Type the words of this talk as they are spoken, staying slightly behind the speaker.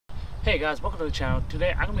Hey guys, welcome to the channel.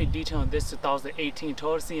 Today I'm going to be detailing this 2018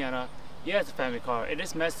 Toyota Sienna. Yeah, it's a family car. It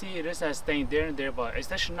is messy, it just has stain there and there, but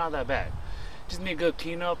it's actually not that bad. Just need a good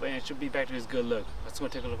cleanup and it should be back to its good look. Let's go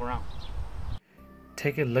take a look around.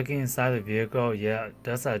 Take a look inside the vehicle. Yeah,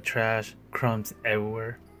 there's trash, crumbs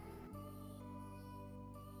everywhere.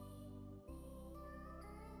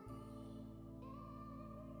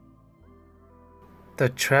 The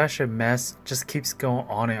trash and mess just keeps going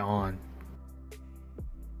on and on.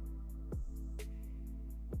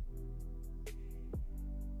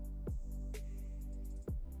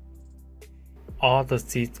 All the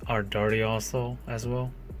seats are dirty also as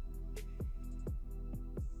well.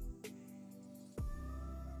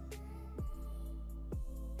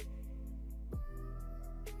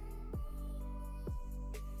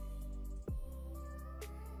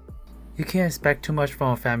 You can't expect too much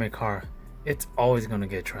from a family car. It's always gonna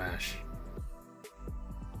get trash.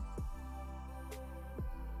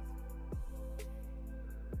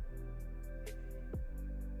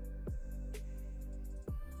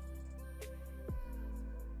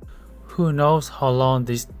 Who knows how long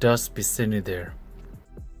this dust be sitting there.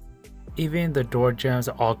 Even the door jambs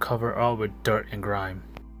are all covered up with dirt and grime.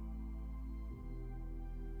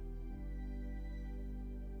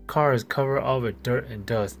 Car is covered up with dirt and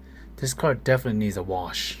dust. This car definitely needs a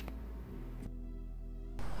wash.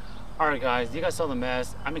 Alright guys, you guys saw the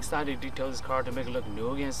mess. I'm excited to detail this car to make it look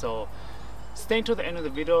new again, so stay until the end of the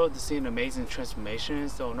video to see an amazing transformation.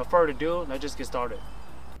 So no further ado, let's just get started.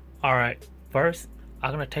 Alright, first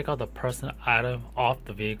I'm going to take out the personal item off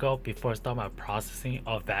the vehicle before I start my processing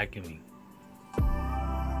of vacuuming.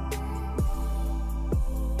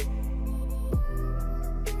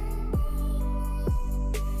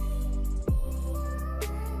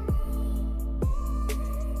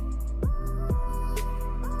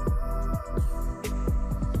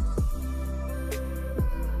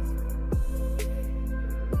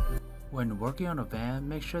 When working on a van,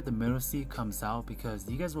 make sure the middle seat comes out because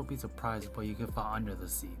you guys will be surprised what you can find under the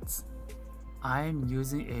seats. I am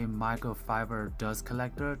using a microfiber dust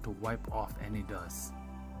collector to wipe off any dust.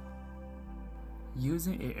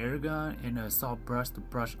 Using an air gun and a soft brush to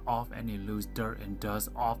brush off any loose dirt and dust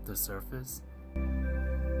off the surface.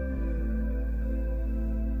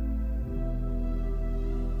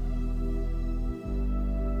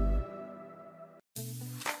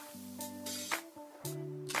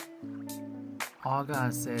 All I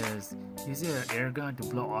gotta say is, using an air gun to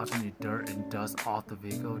blow off any dirt and dust off the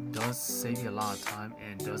vehicle does save you a lot of time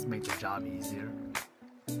and does make the job easier.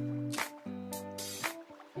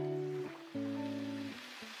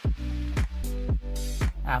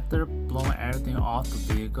 After blowing everything off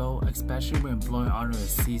the vehicle, especially when blowing under the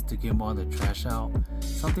seats to get more of the trash out,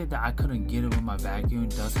 something that I couldn't get with my vacuum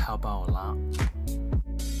does help out a lot.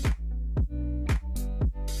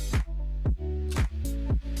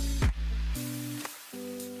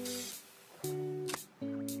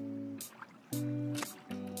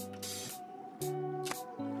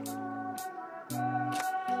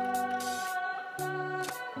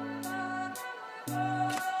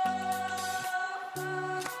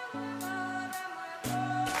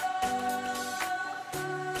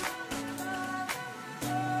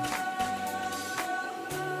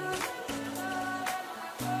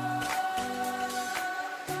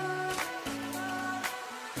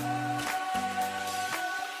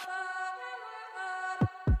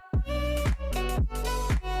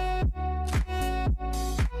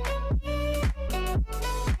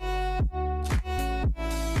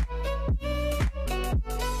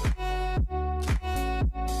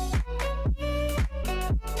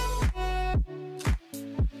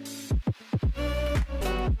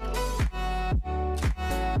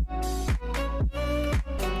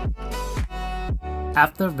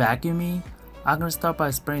 After vacuuming, I'm going to start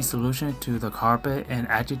by spraying solution to the carpet and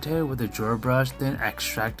agitate with a drawer brush, then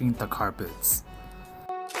extracting the carpets.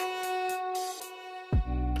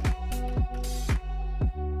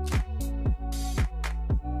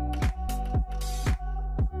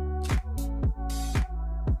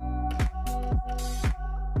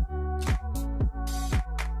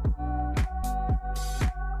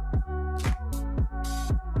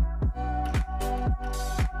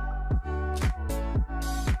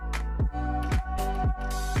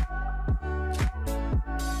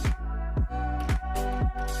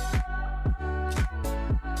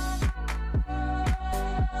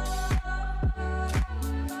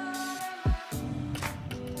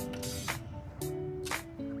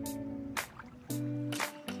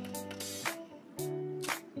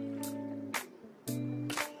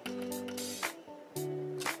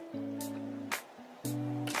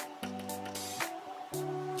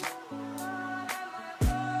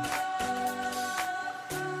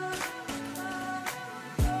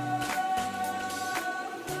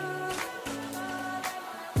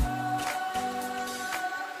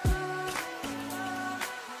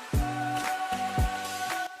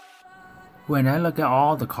 When I look at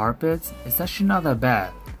all the carpets, it's actually not that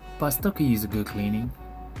bad, but still could use a good cleaning.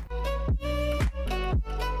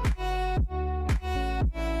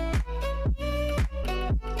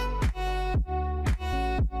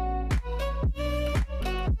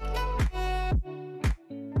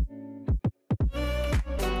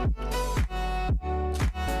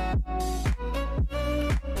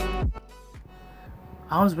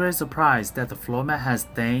 I was very surprised that the floor mat has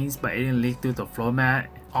stains, but it didn't leak through the floor mat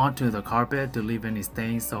onto the carpet to leave any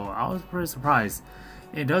stains, so I was pretty surprised.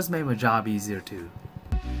 It does make my job easier too.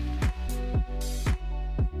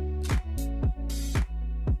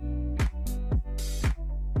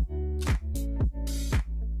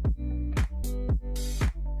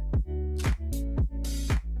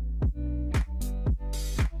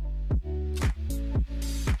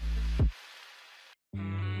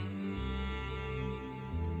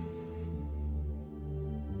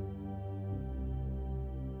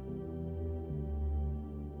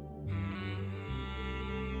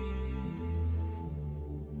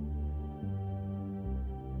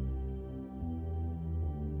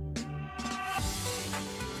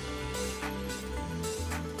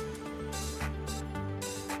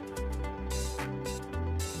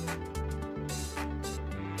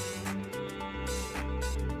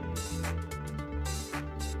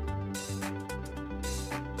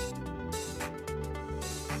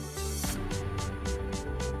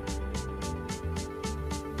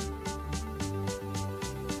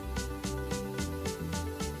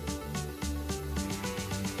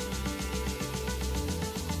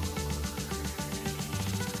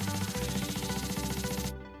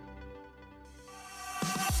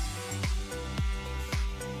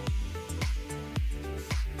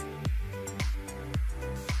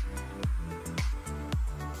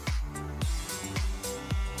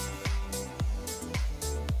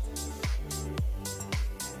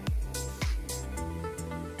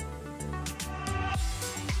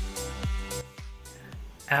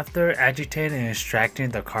 After agitating and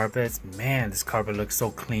extracting the carpets, man, this carpet looks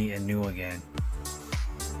so clean and new again.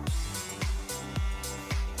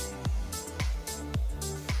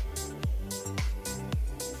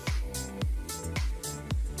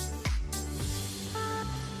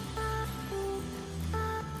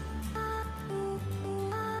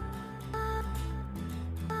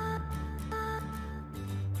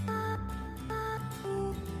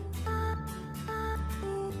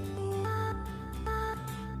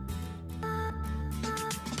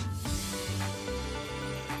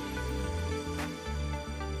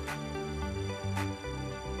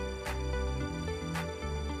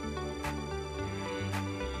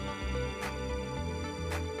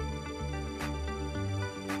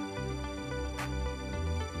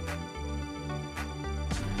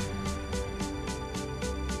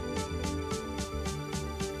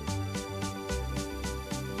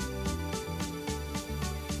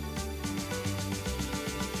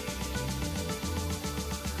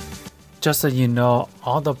 Just so you know,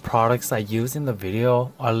 all the products I use in the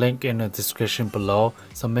video are linked in the description below,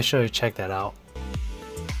 so make sure you check that out.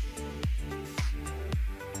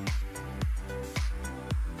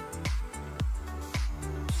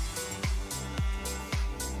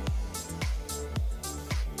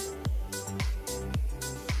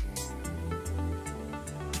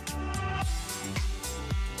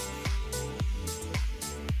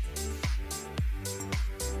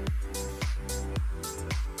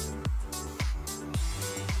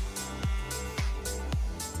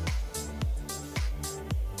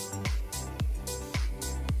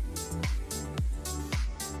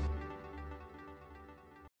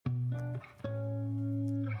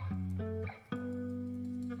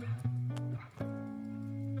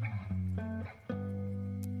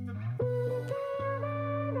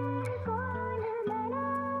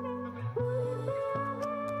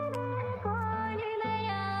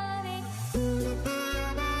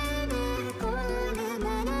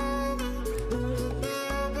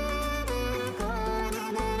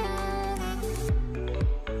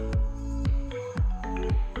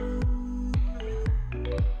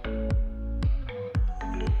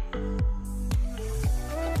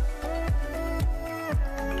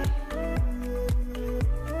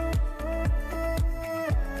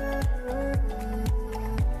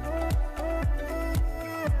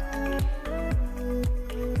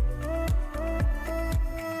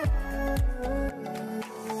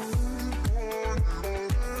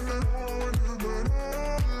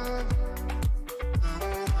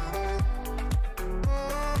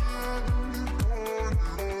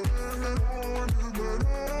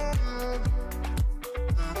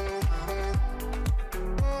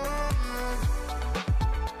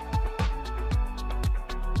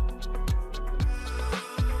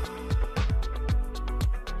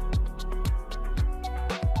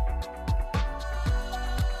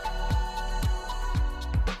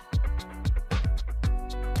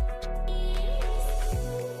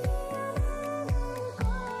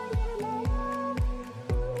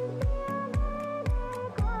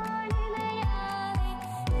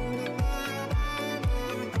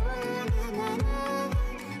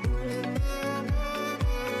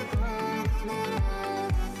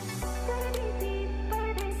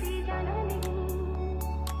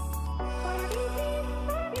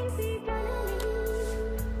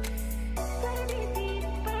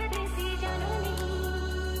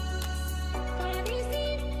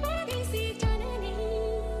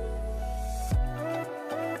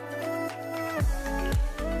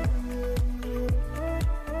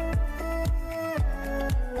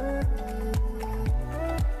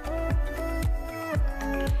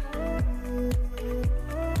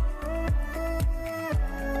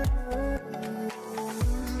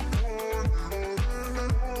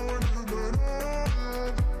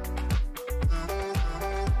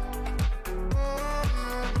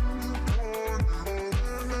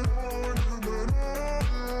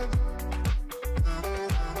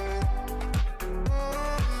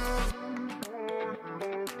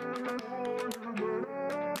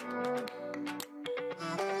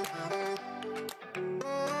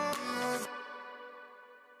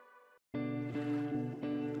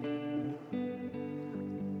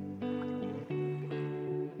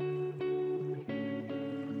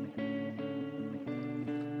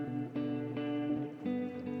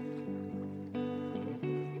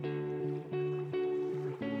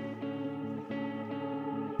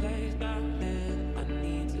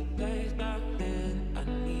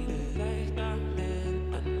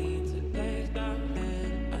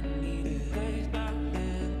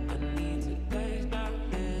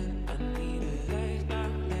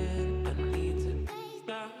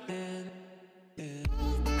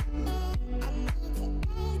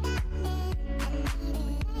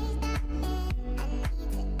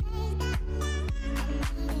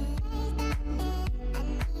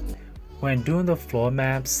 When doing the floor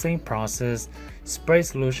map, same process, spray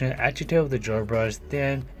solution, agitate with the gel brush,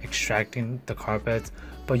 then extracting the carpets,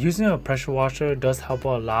 but using a pressure washer does help a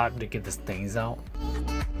lot to get the stains out.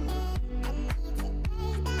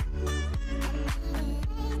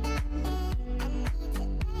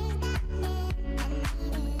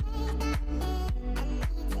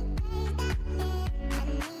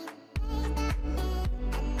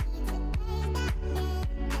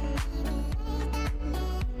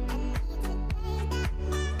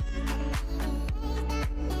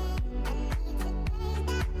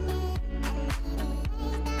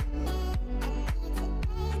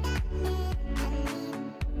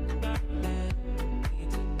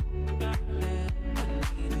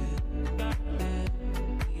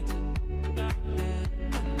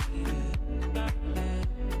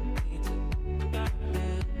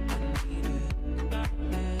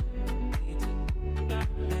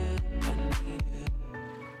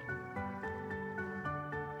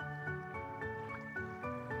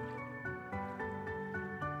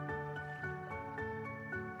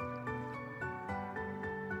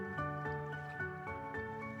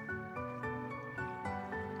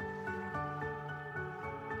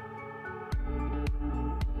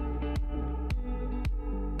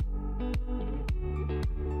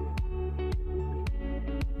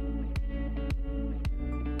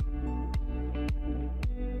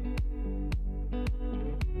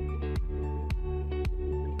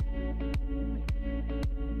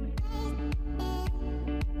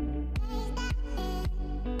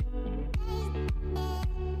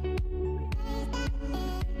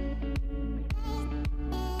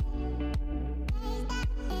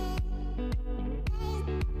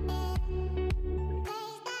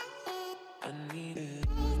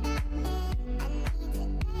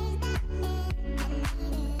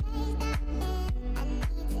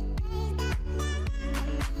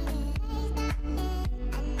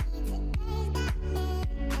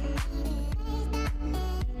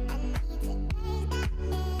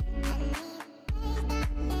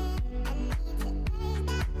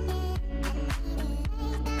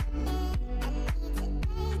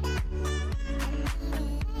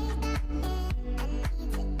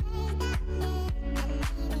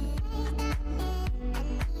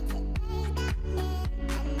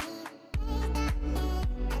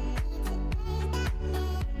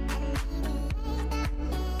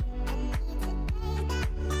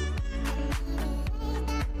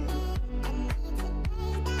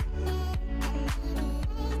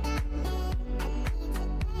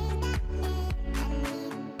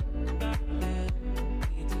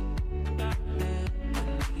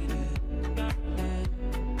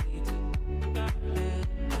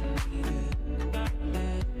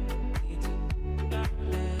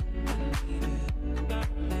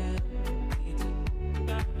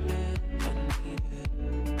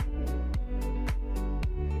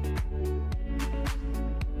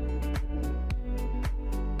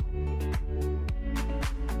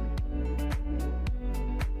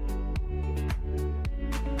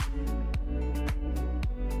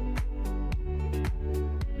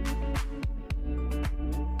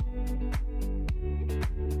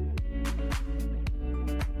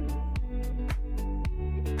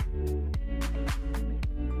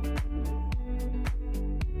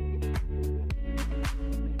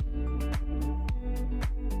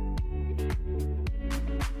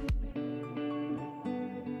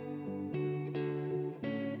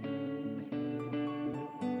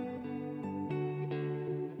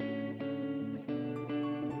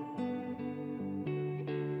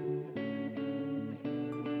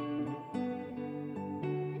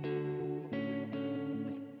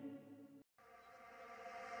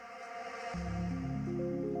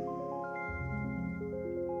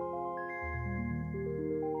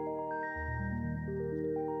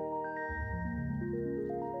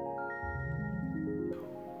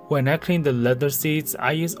 When I clean the leather seats,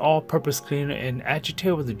 I use all-purpose cleaner and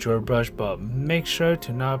agitate with the gel brush, but make sure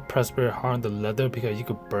to not press very hard on the leather because you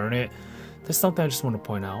could burn it. That's something I just want to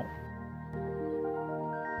point out.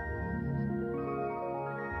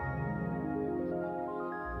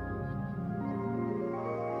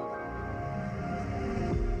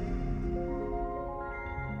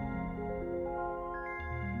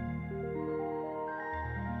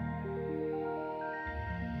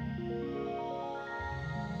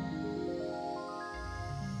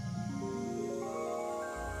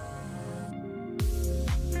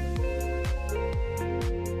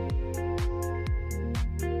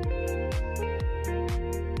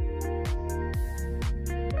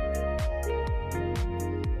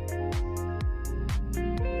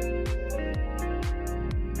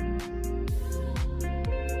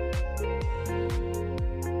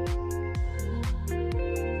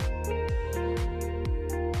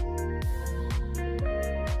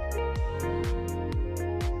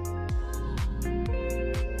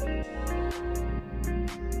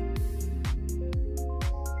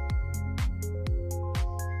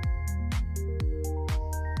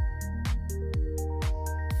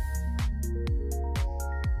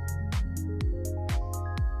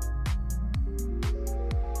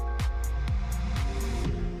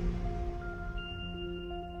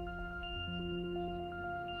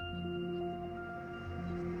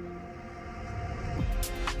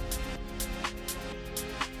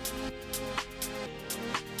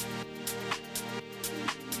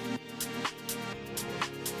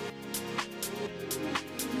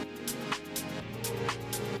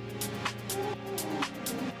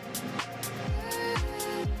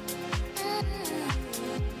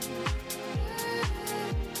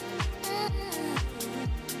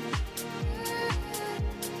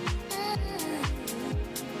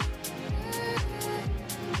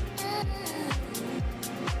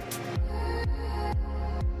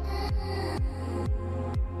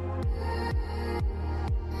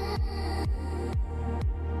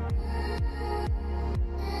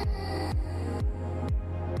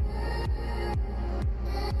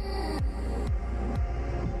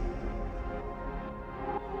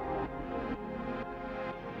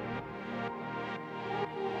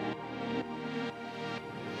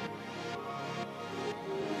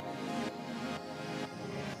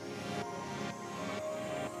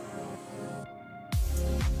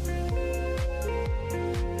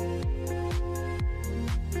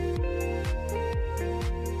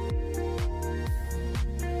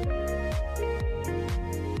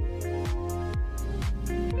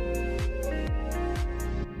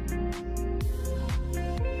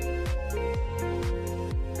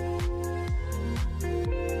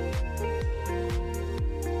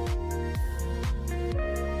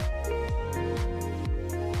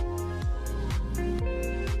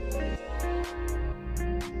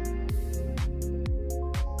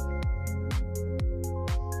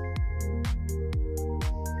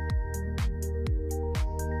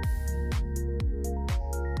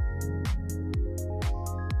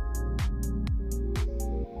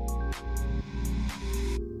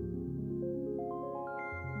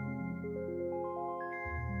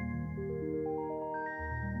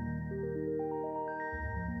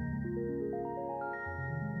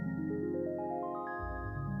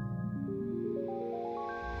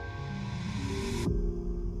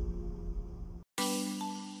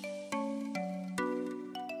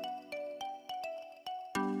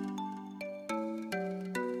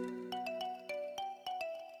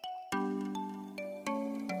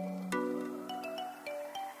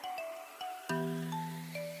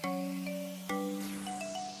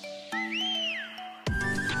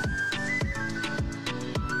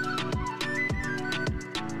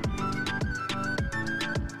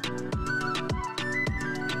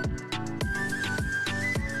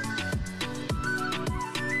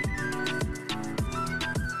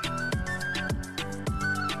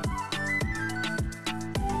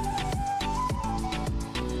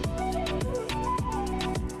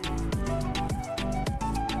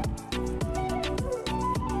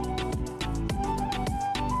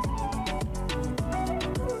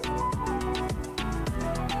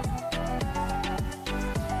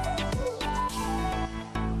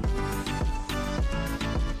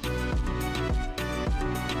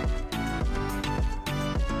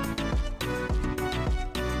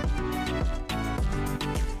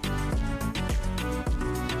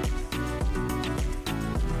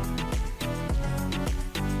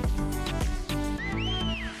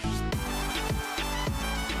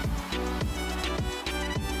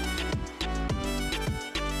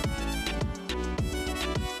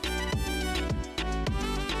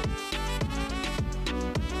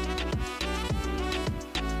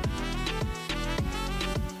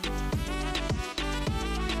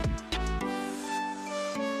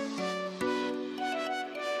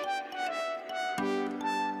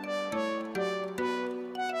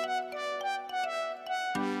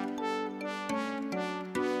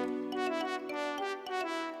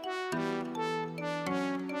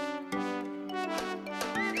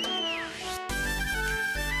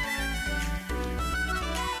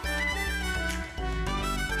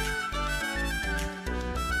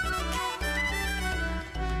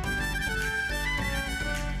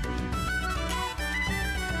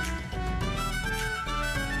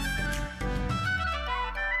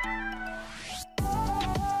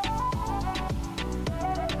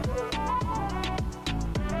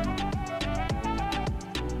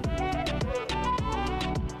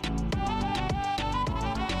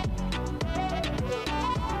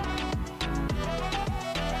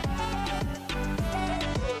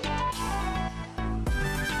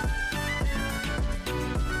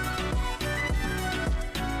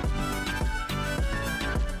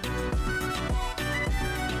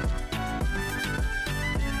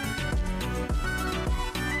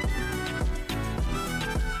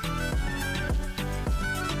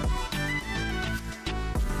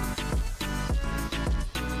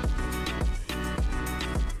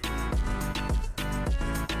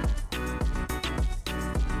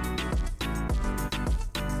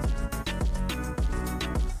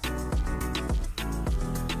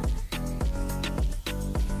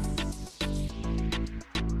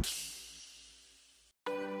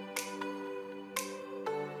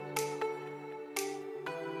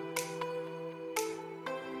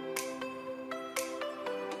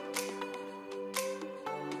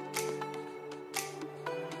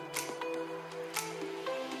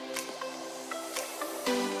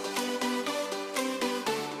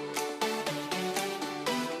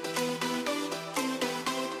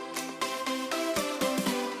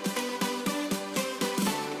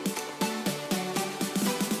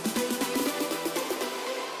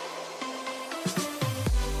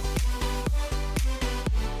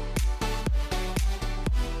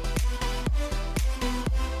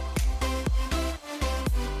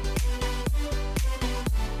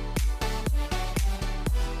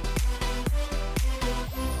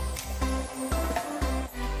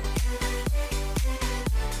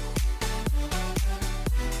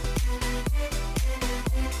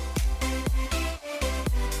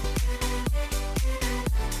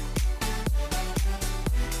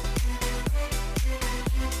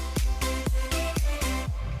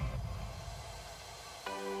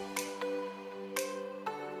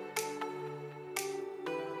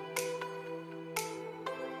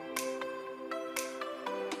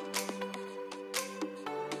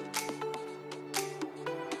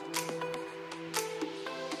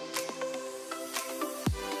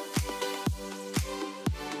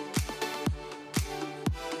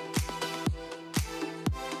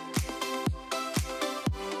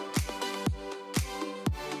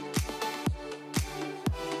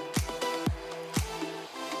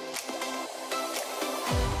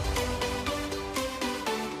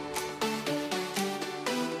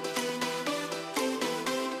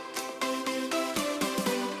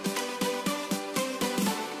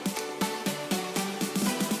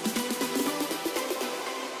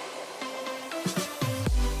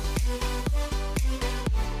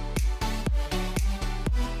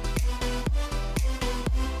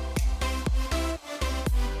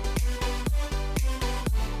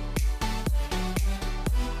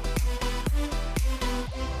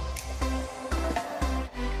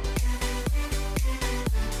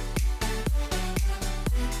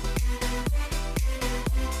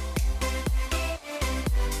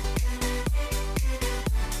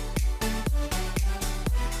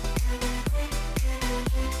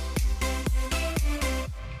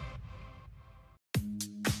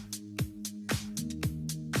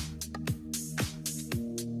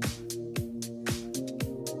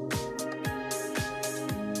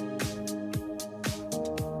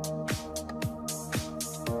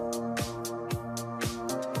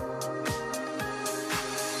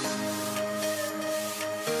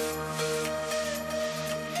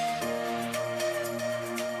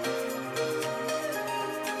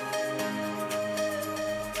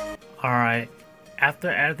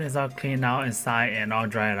 After everything's all cleaned out inside and all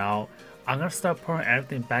dried out, I'm gonna start pouring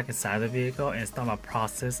everything back inside the vehicle and start my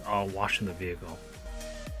process of washing the vehicle.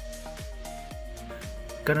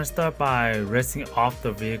 Gonna start by rinsing off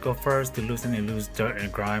the vehicle first to loosen any loose dirt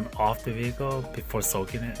and grime off the vehicle before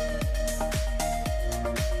soaking it.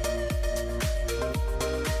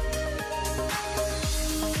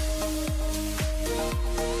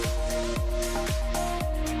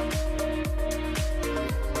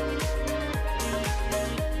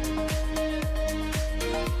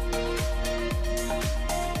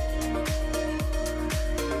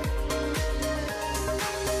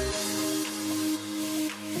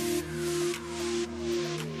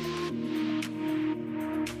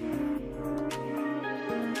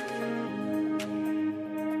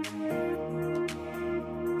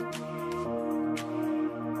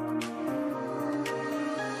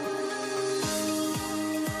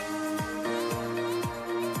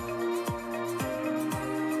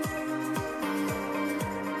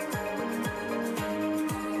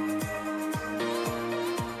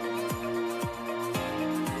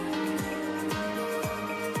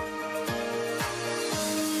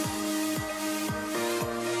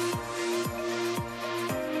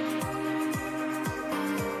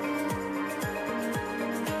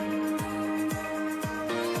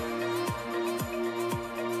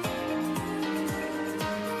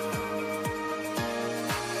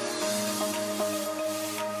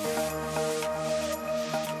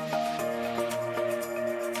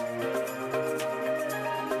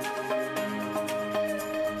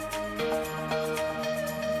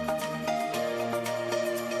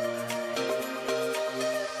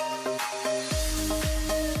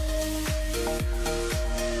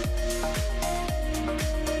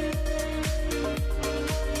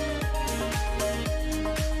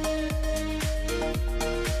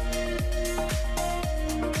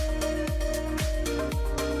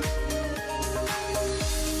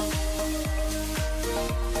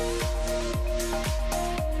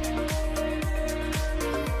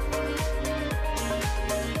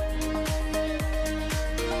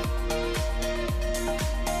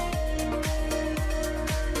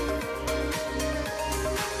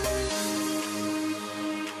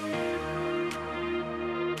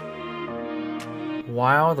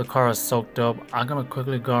 While the car is soaked up, I'm gonna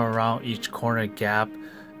quickly go around each corner gap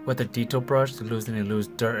with a detail brush to loosen any loose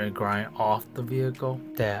dirt and grime off the vehicle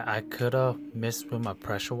that I could have missed with my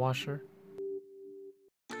pressure washer.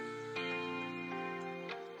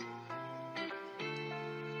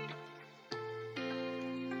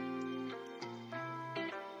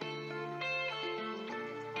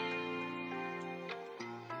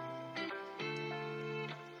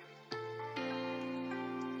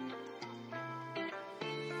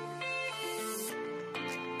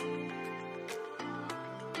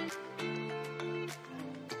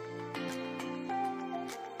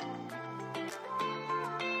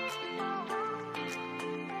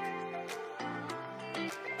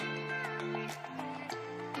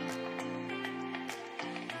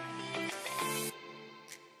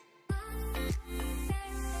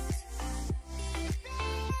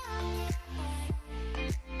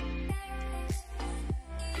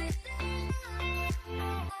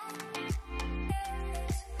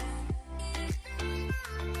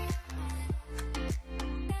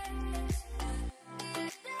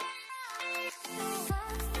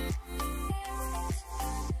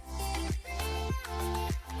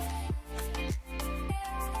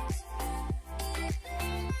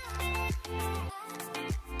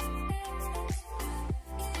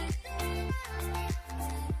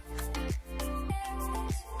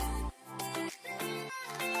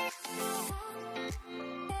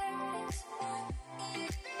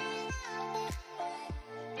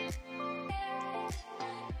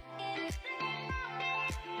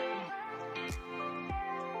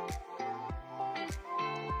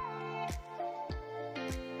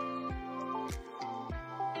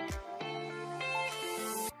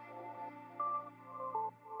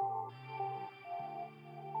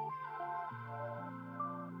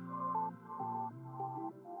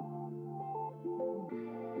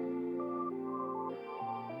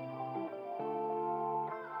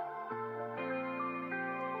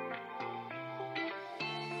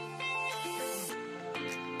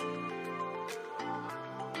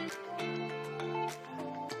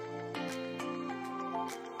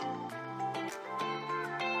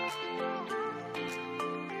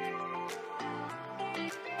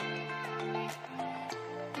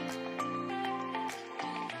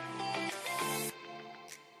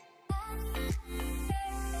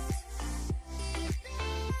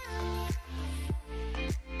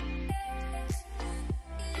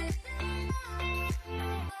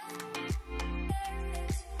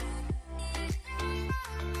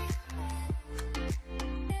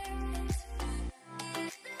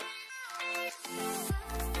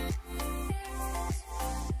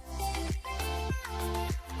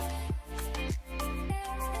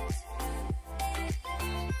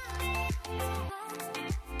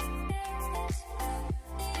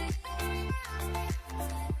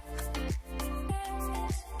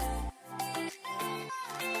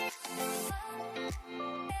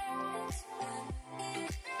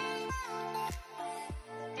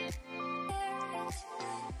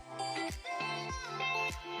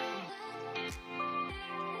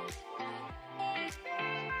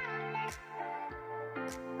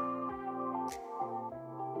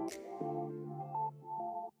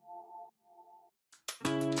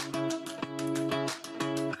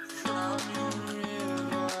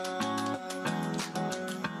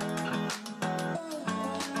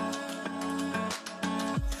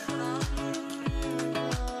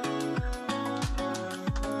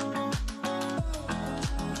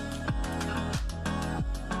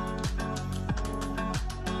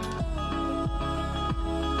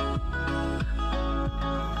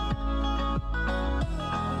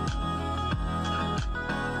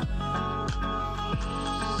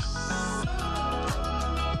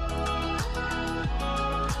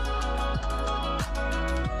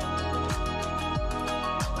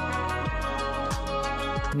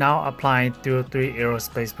 Now applying 303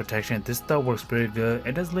 aerospace protection. This stuff works pretty good.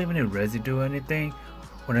 It doesn't leave any residue or anything.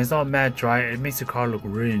 When it's all matte dry, it makes the car look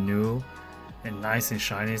really new and nice and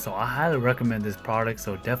shiny. So I highly recommend this product,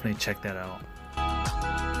 so definitely check that out.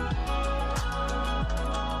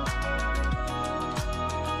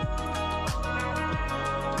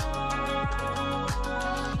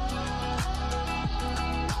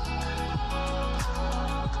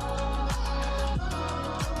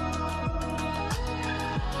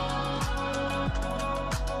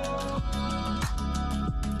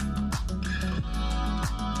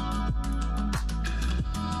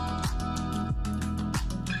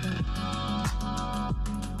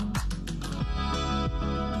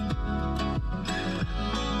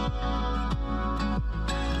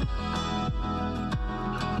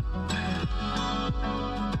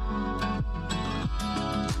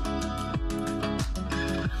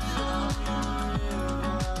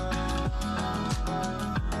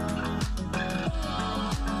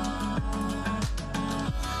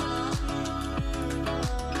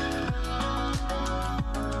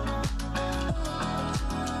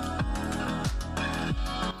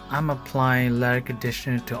 I'm applying leather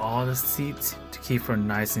conditioner to all the seats to keep her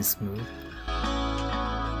nice and smooth.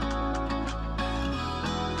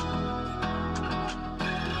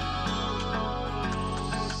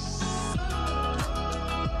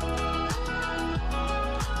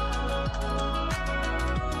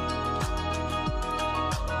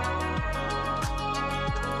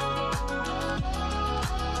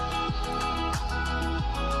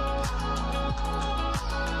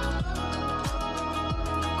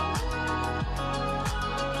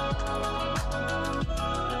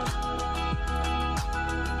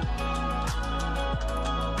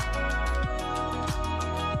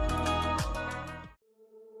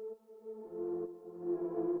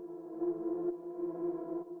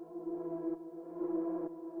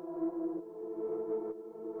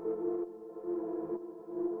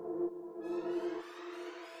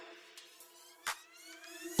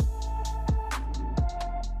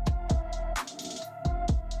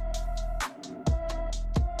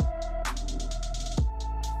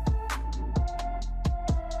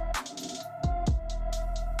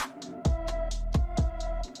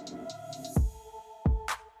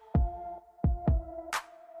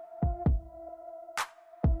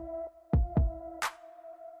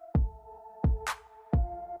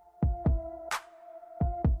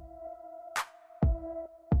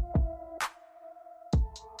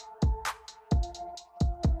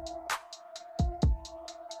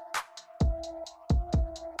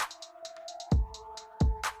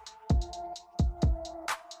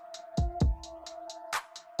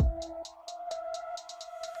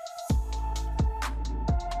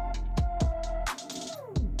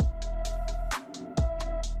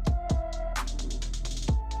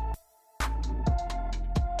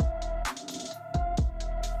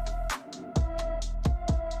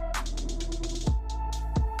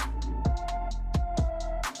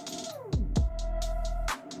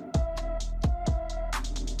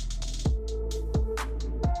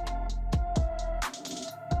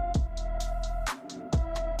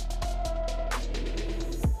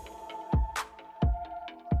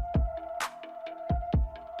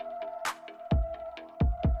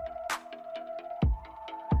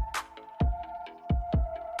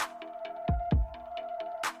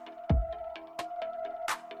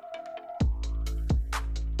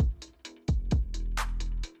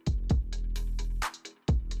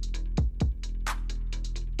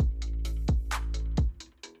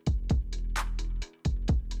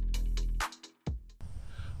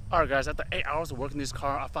 Alright guys, after 8 hours of working this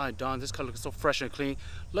car, I finally done. This car looks so fresh and clean.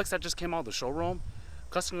 Looks like just came out of the showroom.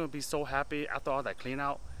 Customer will be so happy after all that clean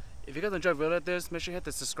out. If you guys enjoyed a video like this, make sure you hit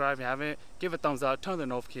the subscribe if you haven't. Give it a thumbs up, turn on the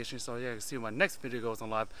notifications so you can see when my next video goes on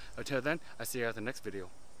live. Until then, I'll see you guys in the next video.